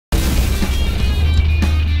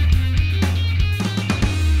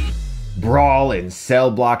Brawl in Cell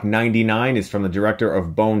Block 99 is from the director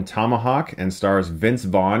of Bone Tomahawk and stars Vince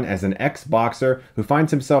Vaughn as an ex-boxer who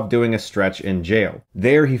finds himself doing a stretch in jail.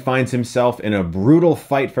 There he finds himself in a brutal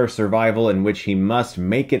fight for survival in which he must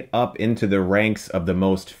make it up into the ranks of the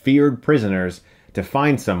most feared prisoners to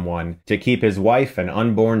find someone to keep his wife and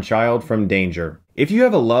unborn child from danger. If you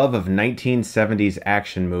have a love of 1970s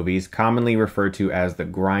action movies, commonly referred to as the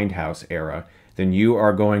Grindhouse era, then you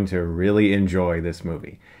are going to really enjoy this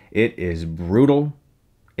movie. It is brutal,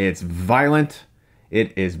 it's violent,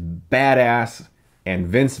 it is badass, and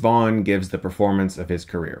Vince Vaughn gives the performance of his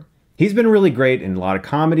career. He's been really great in a lot of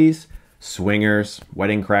comedies, Swingers,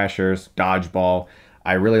 Wedding Crashers, Dodgeball.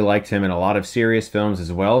 I really liked him in a lot of serious films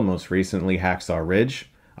as well, most recently Hacksaw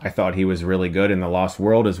Ridge. I thought he was really good in The Lost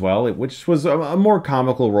World as well, which was a more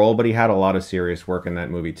comical role, but he had a lot of serious work in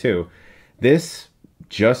that movie too. This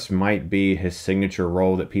just might be his signature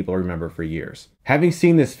role that people remember for years. Having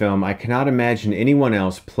seen this film, I cannot imagine anyone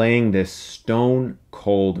else playing this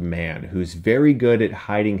stone-cold man who's very good at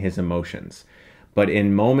hiding his emotions. But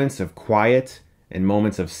in moments of quiet and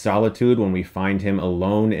moments of solitude, when we find him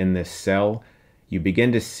alone in this cell, you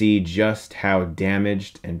begin to see just how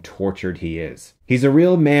damaged and tortured he is. He's a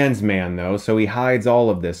real man's man, though, so he hides all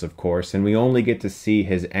of this, of course, and we only get to see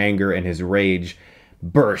his anger and his rage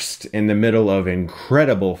burst in the middle of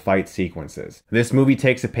incredible fight sequences. This movie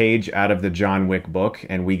takes a page out of the John Wick book,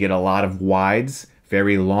 and we get a lot of wides,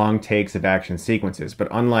 very long takes of action sequences. But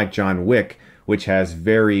unlike John Wick, which has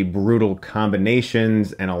very brutal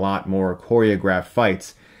combinations and a lot more choreographed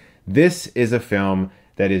fights, this is a film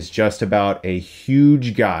that is just about a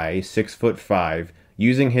huge guy, 6'5",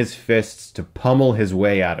 using his fists to pummel his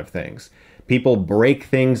way out of things. People break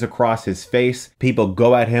things across his face. People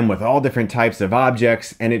go at him with all different types of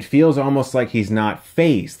objects, and it feels almost like he's not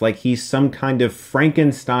phased, like he's some kind of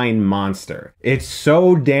Frankenstein monster. It's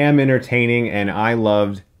so damn entertaining, and I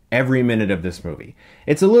loved every minute of this movie.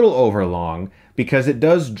 It's a little overlong because it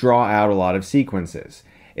does draw out a lot of sequences.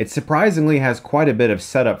 It surprisingly has quite a bit of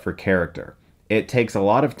setup for character. It takes a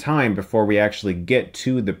lot of time before we actually get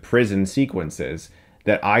to the prison sequences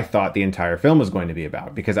that I thought the entire film was going to be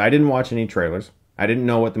about, because I didn't watch any trailers. I didn't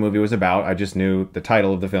know what the movie was about. I just knew the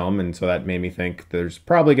title of the film, and so that made me think there's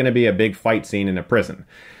probably going to be a big fight scene in a prison.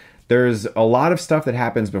 There's a lot of stuff that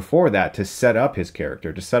happens before that to set up his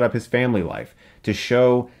character, to set up his family life, to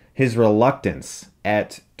show his reluctance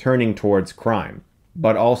at turning towards crime.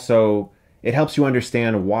 But also, it helps you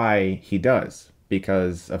understand why he does,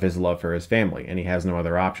 because of his love for his family, and he has no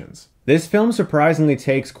other options. This film surprisingly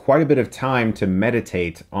takes quite a bit of time to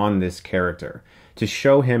meditate on this character, to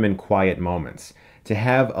show him in quiet moments, to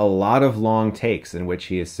have a lot of long takes in which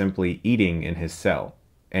he is simply eating in his cell,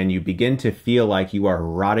 and you begin to feel like you are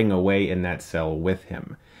rotting away in that cell with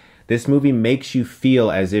him. This movie makes you feel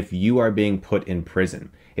as if you are being put in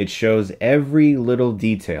prison. It shows every little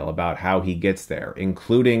detail about how he gets there,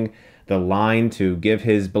 including the line to give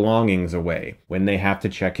his belongings away, when they have to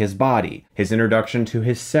check his body, his introduction to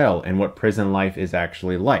his cell and what prison life is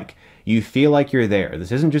actually like. You feel like you're there.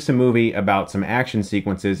 This isn't just a movie about some action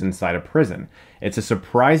sequences inside a prison. It's a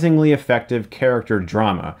surprisingly effective character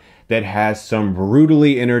drama that has some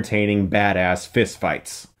brutally entertaining badass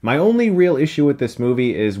fistfights. My only real issue with this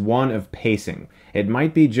movie is one of pacing. It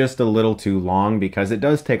might be just a little too long because it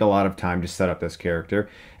does take a lot of time to set up this character,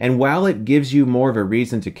 and while it gives you more of a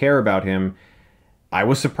reason to care about him, I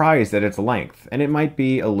was surprised at its length, and it might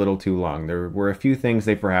be a little too long. There were a few things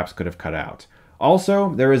they perhaps could have cut out.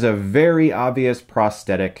 Also, there is a very obvious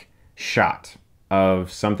prosthetic shot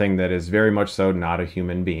of something that is very much so not a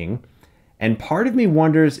human being, and part of me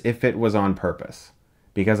wonders if it was on purpose,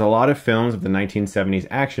 because a lot of films of the 1970s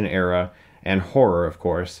action era, and horror of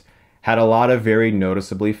course, had a lot of very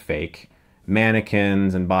noticeably fake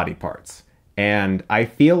mannequins and body parts. And I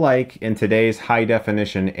feel like in today's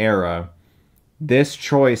high-definition era, this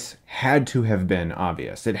choice had to have been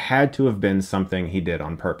obvious. It had to have been something he did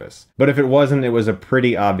on purpose. But if it wasn't, it was a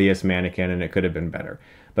pretty obvious mannequin and it could have been better.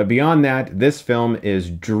 But beyond that, this film is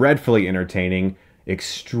dreadfully entertaining,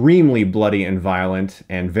 extremely bloody and violent,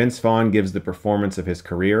 and Vince Vaughn gives the performance of his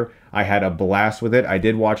career. I had a blast with it. I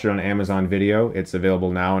did watch it on Amazon Video. It's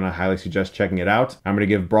available now, and I highly suggest checking it out. I'm going to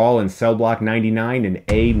give Brawl in Cell Block 99 an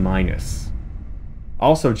A-.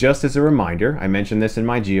 Also, just as a reminder, I mentioned this in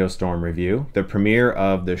my Geostorm review, the premiere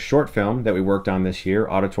of the short film that we worked on this year,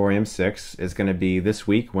 Auditorium 6, is going to be this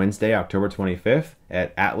week, Wednesday, October 25th,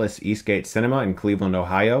 at Atlas Eastgate Cinema in Cleveland,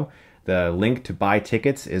 Ohio. The link to buy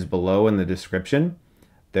tickets is below in the description.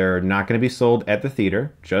 They're not going to be sold at the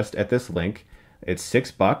theater, just at this link. It's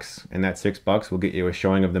 $6, and that $6 will get you a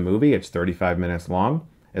showing of the movie. It's 35 minutes long,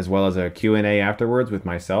 as well as a Q&A afterwards with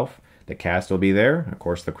myself. The cast will be there. Of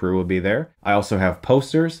course, the crew will be there. I also have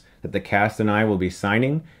posters that the cast and I will be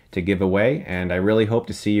signing to give away, and I really hope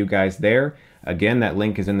to see you guys there. Again, that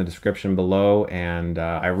link is in the description below, and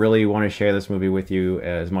I really want to share this movie with you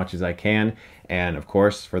as much as I can. And of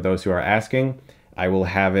course, for those who are asking, I will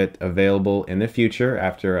have it available in the future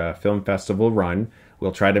after a film festival run.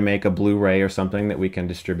 We'll try to make a Blu-ray or something that we can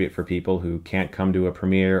distribute for people who can't come to a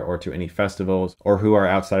premiere or to any festivals or who are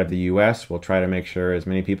outside of the US. We'll try to make sure as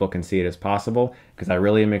many people can see it as possible because I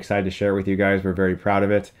really am excited to share it with you guys. We're very proud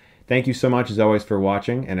of it. Thank you so much as always for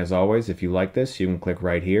watching, and as always, if you like this, you can click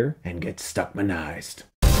right here and get Stuckmannized.